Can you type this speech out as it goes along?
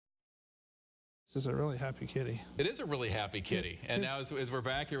This is a really happy kitty. It is a really happy kitty. And now as we're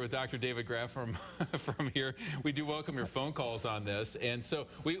back here with Dr. David Graff from here, we do welcome your phone calls on this. And so,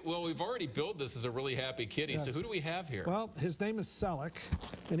 we've already billed this as a really happy kitty. Yes. So who do we have here? Well, his name is Selleck,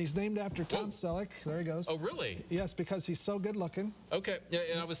 and he's named after Tom Selleck. There he goes. Oh, really? Yes, because he's so good looking. Okay. Yeah,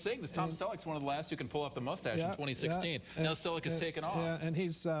 and I was saying this, Tom Selleck's one of the last who can pull off the mustache in 2016. Yeah, now Selleck has taken off. Yeah, and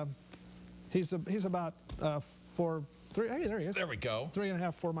he's about hey, there he is. There we go.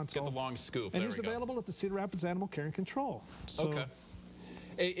 3.5, 4 months old. Get the long scoop. And he's available at the Cedar Rapids Animal Care and Control. So, okay.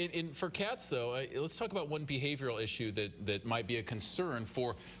 And for cats, though, let's talk about one behavioral issue that might be a concern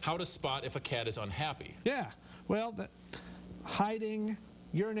for how to spot if a cat is unhappy. Yeah. Well, hiding,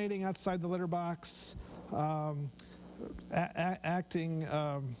 urinating outside the litter box, acting,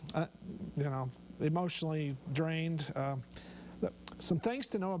 emotionally drained. Some things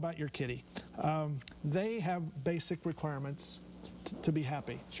to know about your kitty. They have basic requirements to be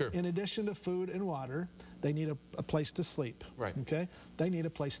happy. Sure. In addition to food and water, they need a place to sleep. Right. Okay. They need a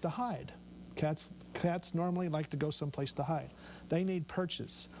place to hide. Cats normally like to go someplace to hide. They need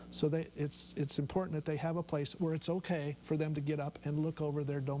perches. So it's important that they have a place where it's okay for them to get up and look over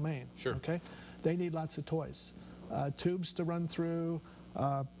their domain. Sure. Okay. They need lots of toys, tubes to run through,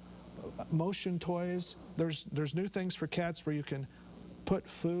 motion toys. There's new things for cats where you can put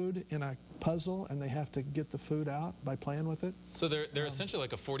food in a puzzle and they have to get the food out by playing with it. So they're essentially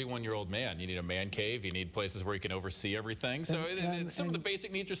like a 41-year-old man. You need a man cave. You need places where you can oversee everything. So some of the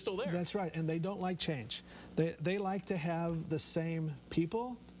basic needs are still there. That's right, and they don't like change. They like to have the same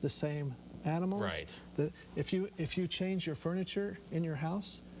people, the same animals. Right. If you change your furniture in your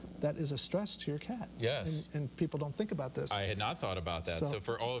house, that is a stress to your cat. Yes. And people don't think about this. I had not thought about that. So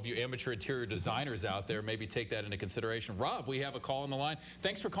for all of you amateur interior designers out there, maybe take that into consideration. Rob, we have a call on the line.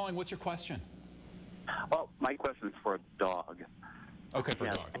 Thanks for calling. What's your question? Well, my question is for a dog. Okay, for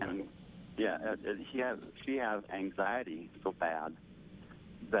a dog. Okay. And, yeah, she has anxiety so bad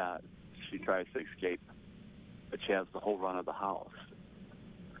that she tries to escape, but she has the whole run of the house.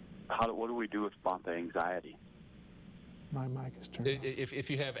 What do we do with about the anxiety? My mic is turned off. If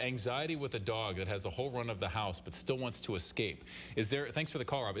you have anxiety with a dog that has the whole run of the house but still wants to escape, thanks for the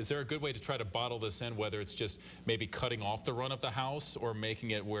call, Rob, is there a good way to try to bottle this in, whether it's just maybe cutting off the run of the house or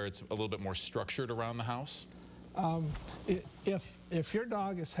making it where it's a little bit more structured around the house? If your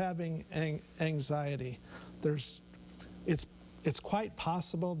dog is having anxiety, it's quite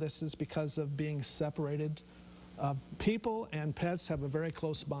possible this is because of being separated. People and pets have a very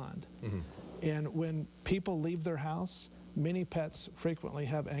close bond. Mm-hmm. And when people leave their house, many pets frequently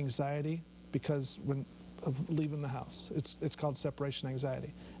have anxiety because of leaving the house. It's called separation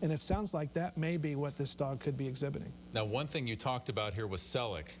anxiety. And it sounds like that may be what this dog could be exhibiting. Now, one thing you talked about here was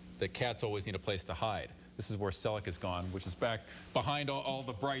Selleck, that cats always need a place to hide. This is where Selleck is gone, which is back behind all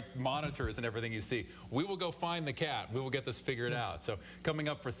the bright monitors and everything you see. We will go find the cat. We will get this figured out. So coming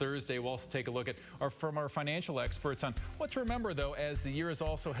up for Thursday, we'll also take a look at from our financial experts on what to remember, though, as the year is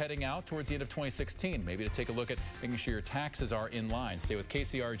also heading out towards the end of 2016. Maybe to take a look at making sure your taxes are in line. Stay with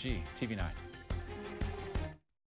KCRG-TV 9.